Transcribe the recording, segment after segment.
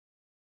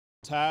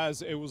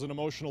Taz, it was an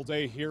emotional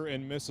day here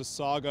in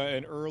Mississauga,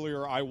 and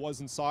earlier I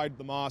was inside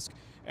the mosque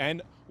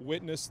and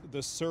witnessed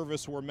the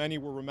service where many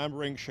were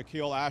remembering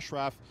Shakeel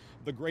Ashraf,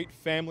 the great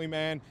family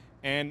man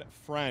and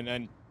friend.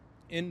 And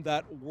in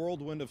that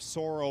whirlwind of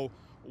sorrow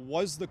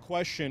was the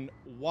question,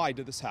 why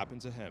did this happen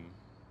to him?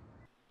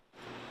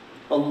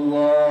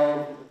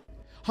 Allah.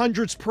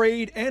 Hundreds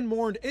prayed and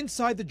mourned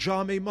inside the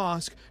Jame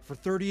Mosque for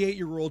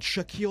 38-year-old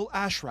Shakeel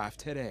Ashraf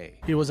today.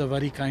 He was a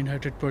very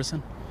kind-hearted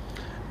person,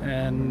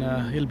 and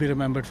he'll be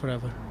remembered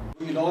forever.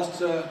 We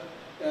lost an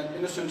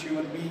innocent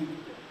human being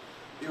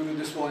due to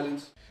this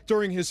violence.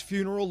 During his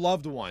funeral,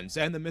 loved ones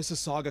and the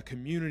Mississauga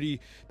community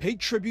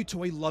paid tribute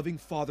to a loving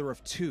father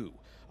of two,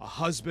 a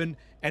husband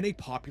and a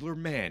popular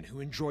man who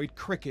enjoyed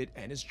cricket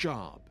and his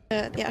job.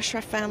 The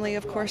Ashraf family,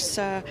 of course,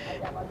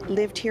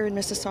 lived here in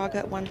Mississauga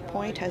at one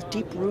point, has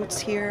deep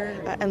roots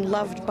here, and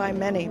loved by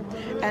many.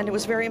 And it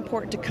was very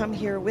important to come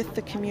here with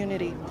the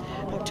community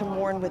to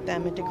mourn with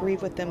them and to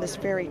grieve with them this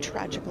very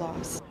tragic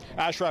loss.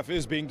 Ashraf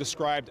is being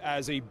described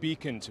as a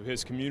beacon to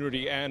his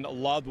community and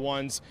loved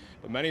ones,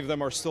 but many of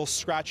them are still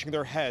scratching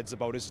their heads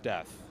about his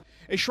death.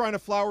 A shrine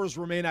of flowers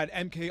remain at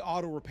MK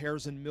Auto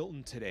Repairs in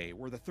Milton today,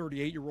 where the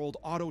 38-year-old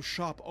auto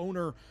shop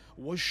owner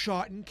was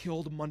shot and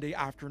killed Monday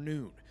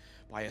afternoon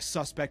by a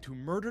suspect who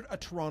murdered a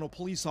Toronto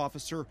police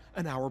officer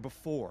an hour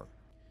before.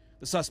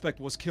 The suspect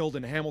was killed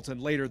in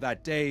Hamilton later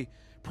that day,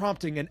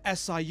 prompting an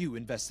SIU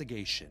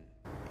investigation.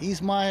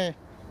 He's my,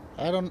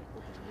 I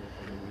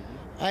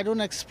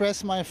don't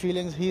express my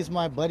feelings. He's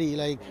my buddy.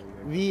 Like,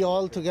 we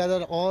all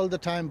together all the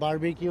time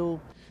barbecue.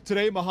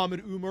 Today,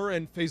 Mohammed Umar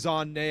and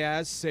Faizan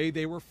Nayaz say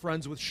they were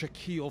friends with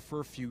Shakeel for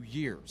a few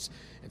years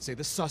and say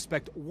the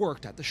suspect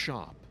worked at the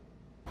shop.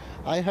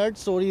 I heard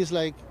stories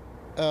like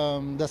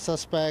the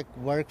suspect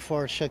worked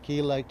for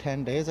Shakeel like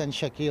 10 days and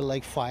Shakeel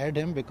like fired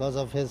him because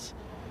of his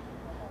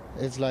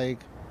like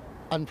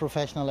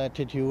unprofessional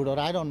attitude, or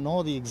I don't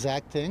know the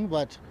exact thing,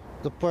 but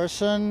the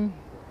person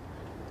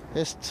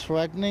is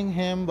threatening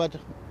him, but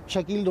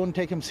Shakeel don't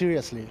take him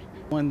seriously.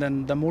 And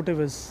then the motive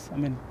is,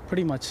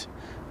 pretty much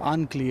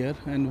unclear,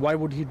 and why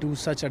would he do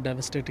such a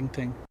devastating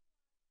thing?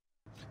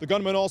 The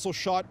gunman also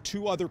shot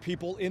two other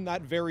people in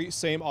that very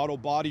same auto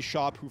body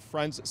shop who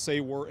friends say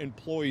were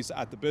employees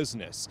at the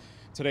business.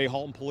 Today,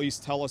 Halton police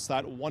tell us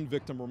that one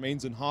victim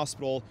remains in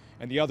hospital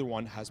and the other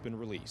one has been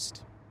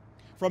released.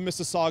 From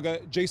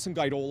Mississauga, Jason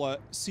Gaidola,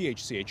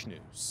 CHCH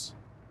News.